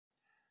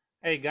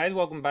Hey guys,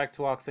 welcome back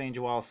to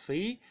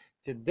ArxangelRC.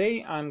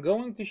 Today I'm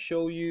going to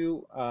show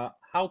you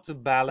how to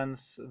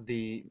balance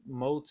the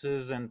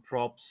motors and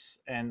props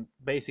and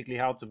basically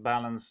how to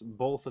balance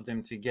both of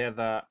them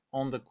together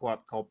on the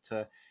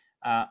quadcopter.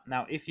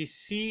 Now, if you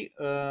see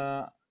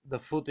the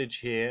footage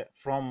here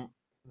from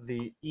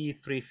the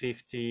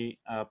E350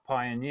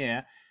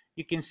 Pioneer,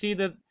 you can see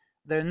that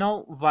there are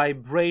no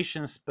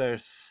vibrations per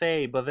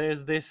se, but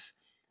there's this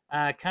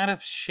kind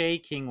of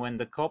shaking when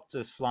the copter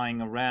is flying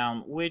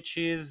around, which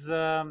is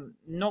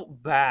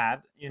not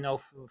bad.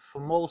 For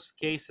most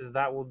cases,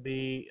 that would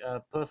be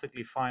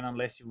perfectly fine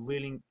unless you're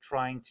really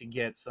trying to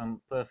get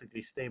some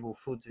perfectly stable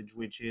footage,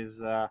 which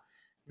is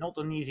not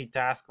an easy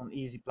task on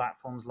easy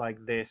platforms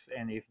like this,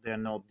 and if they're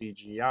not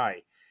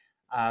DJI.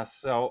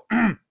 So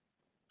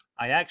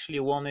I actually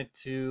wanted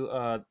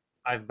to.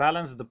 I've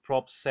balanced the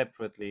props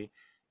separately,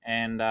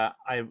 and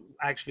I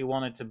actually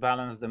wanted to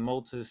balance the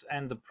motors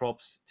and the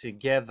props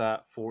together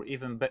for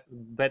even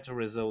better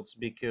results.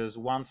 Because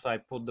once I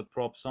put the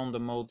props on the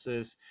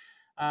motors,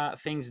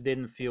 things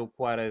didn't feel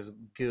quite as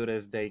good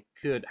as they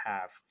could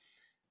have.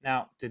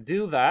 Now, to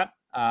do that,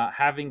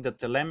 having the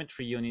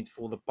telemetry unit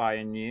for the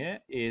Pioneer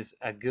is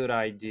a good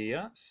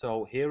idea.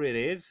 So here it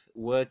is,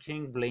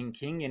 working,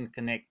 blinking, and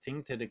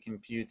connecting to the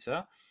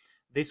computer.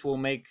 This will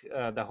make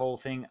the whole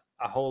thing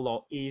a whole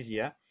lot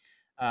easier.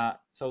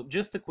 So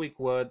just a quick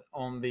word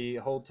on the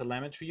whole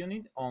telemetry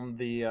unit. On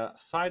the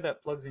side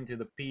that plugs into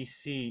the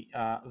PC,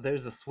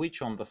 there's a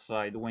switch on the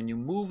side. When you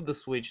move the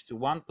switch to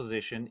one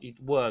position, it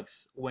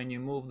works. When you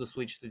move the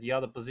switch to the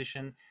other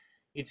position,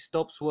 it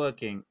stops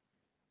working.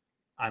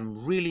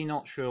 I'm really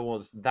not sure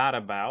what's that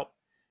about,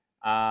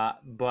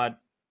 but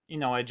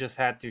I just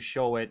had to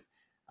show it.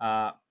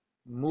 Uh,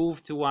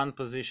 Move to one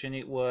position,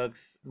 it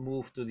works.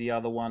 Move to the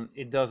other one,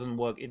 it doesn't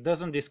work. It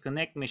doesn't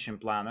disconnect Mission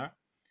Planner.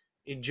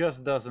 It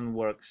just doesn't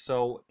work.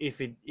 So if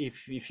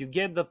you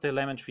get the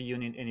telemetry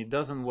unit and it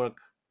doesn't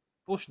work,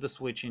 push the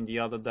switch in the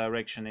other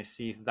direction and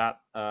see if that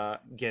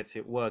gets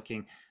it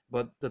working.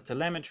 But the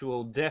telemetry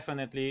will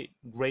definitely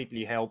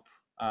greatly help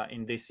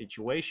in this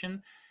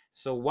situation.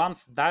 So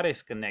once that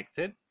is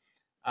connected,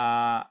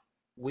 uh,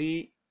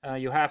 we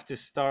you have to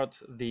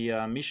start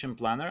the mission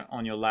planner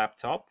on your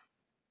laptop.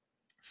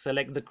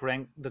 Select the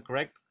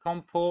correct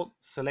COM port,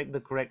 select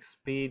the correct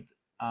speed,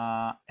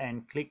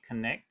 and click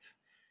connect.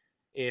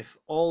 If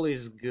all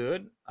is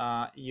good,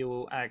 you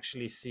will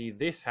actually see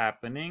this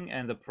happening,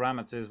 and the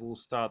parameters will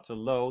start to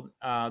load.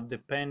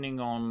 Depending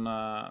on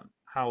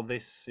how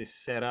this is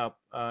set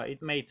up,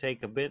 it may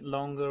take a bit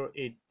longer.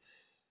 It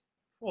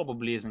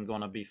probably isn't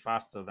going to be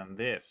faster than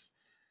this.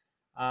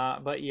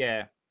 But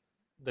yeah,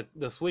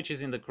 the switch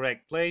is in the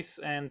correct place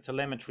and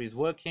telemetry is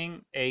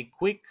working. A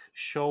quick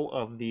show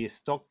of the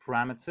stock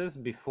parameters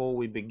before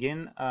we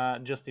begin,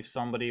 just if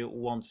somebody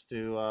wants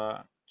to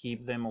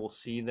keep them or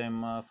see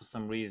them for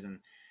some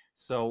reason.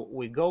 So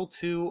we go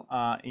to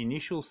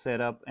initial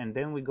setup, and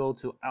then we go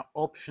to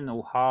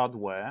optional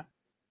hardware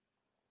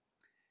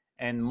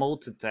and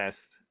motor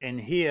test. And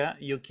here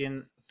you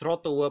can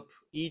throttle up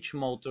each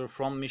motor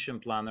from Mission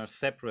Planner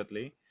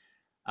separately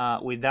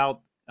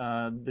without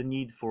the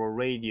need for a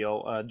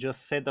radio.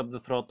 Just set up the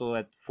throttle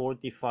at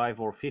 45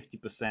 or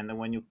 50%, and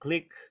when you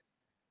click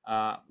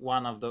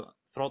one of the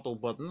throttle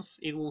buttons,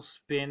 it will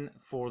spin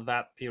for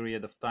that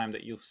period of time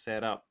that you've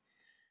set up.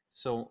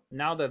 So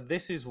now that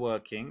this is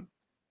working,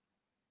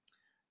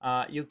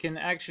 you can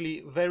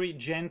actually very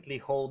gently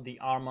hold the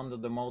arm under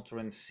the motor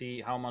and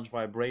see how much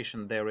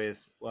vibration there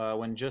is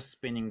when just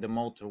spinning the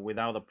motor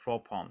without a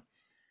prop on.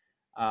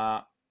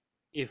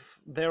 If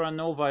there are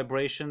no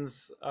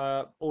vibrations,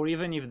 or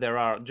even if there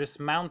are, just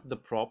mount the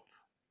prop,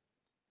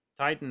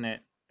 tighten it,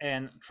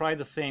 and try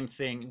the same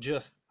thing.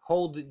 Just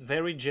hold it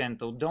very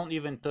gentle. Don't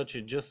even touch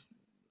it. Just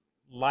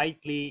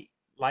lightly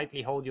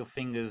hold your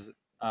fingers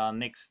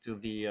next to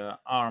the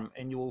arm,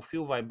 and you will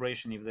feel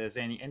vibration if there's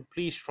any. And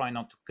please try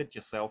not to cut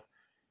yourself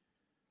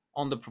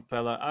on the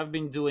propeller. I've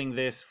been doing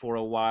this for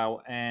a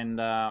while,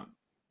 and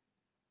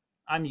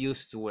I'm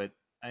used to it,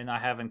 and I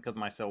haven't cut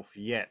myself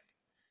yet.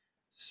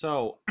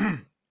 So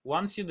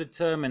once you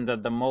determine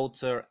that the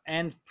motor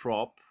and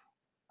prop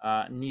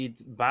need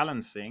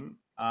balancing,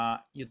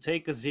 you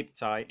take a zip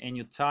tie and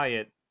you tie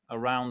it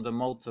around the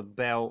motor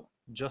bell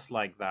just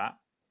like that.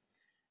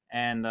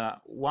 And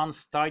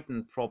once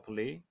tightened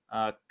properly,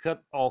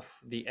 cut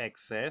off the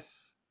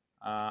excess,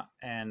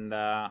 and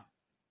then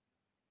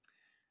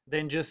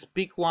just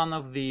pick one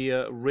of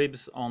the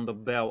ribs on the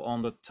bell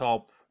on the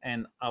top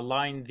and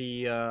align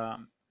the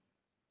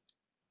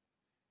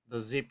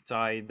zip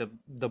tie,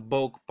 the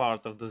bulk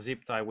part of the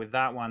zip tie with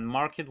that one.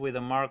 Mark it with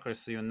a marker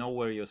so you know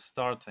where you're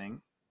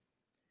starting,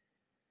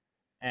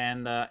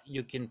 and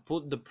you can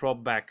put the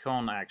prop back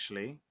on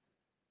actually.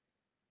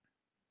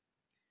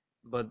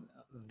 But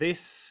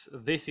this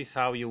is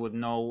how you would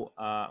know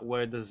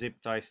where the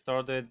zip tie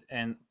started.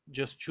 And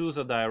just choose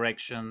a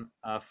direction.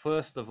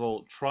 First of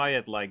all, try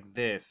it like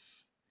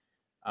this.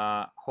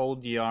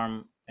 Hold the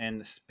arm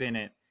and spin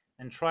it,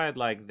 and try it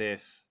like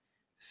this.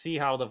 See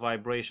how the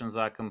vibrations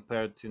are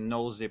compared to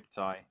no zip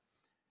tie.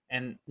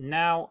 and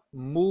now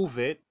move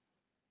it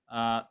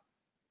uh,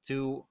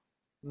 to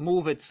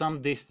move it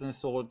some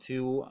distance or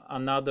to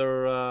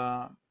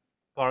another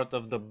part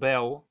of the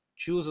bell.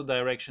 Choose a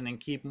direction and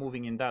keep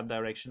moving in that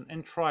direction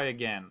and try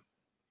again.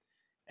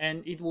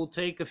 And it will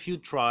take a few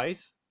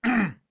tries,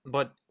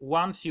 but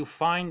once you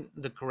find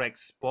the correct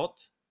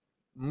spot,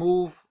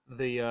 move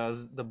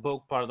the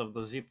bulk part of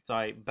the zip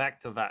tie back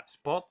to that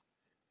spot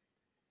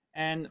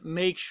and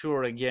make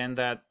sure again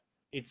that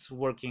it's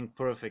working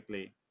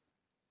perfectly.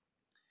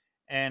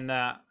 And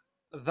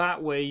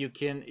that way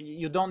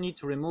you don't need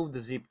to remove the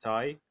zip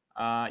tie.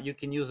 You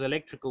can use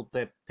electrical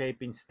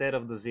tape instead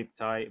of the zip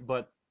tie,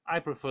 but I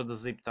prefer the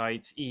zip tie.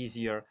 It's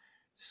easier,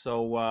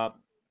 so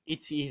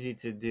it's easy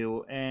to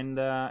do, and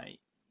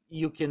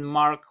you can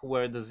mark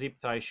where the zip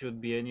tie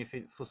should be, and if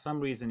it for some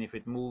reason if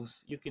it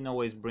moves, you can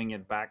always bring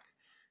it back.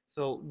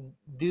 So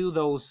do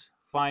those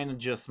fine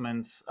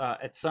adjustments.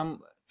 At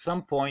some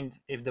point,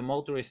 if the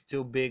motor is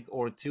too big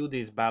or too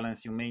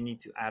disbalanced, you may need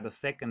to add a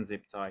second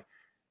zip tie.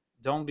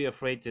 Don't be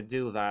afraid to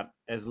do that,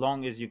 as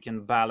long as you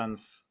can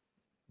balance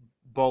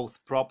both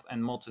prop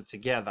and motor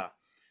together.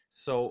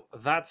 So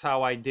that's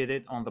how I did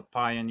it on the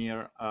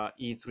Pioneer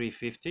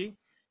E350.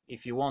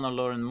 If you want to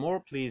learn more,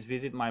 please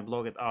visit my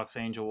blog at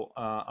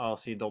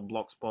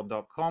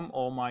ArxangelRC.blogspot.com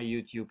or my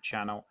YouTube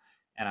channel,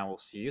 and I will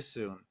see you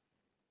soon.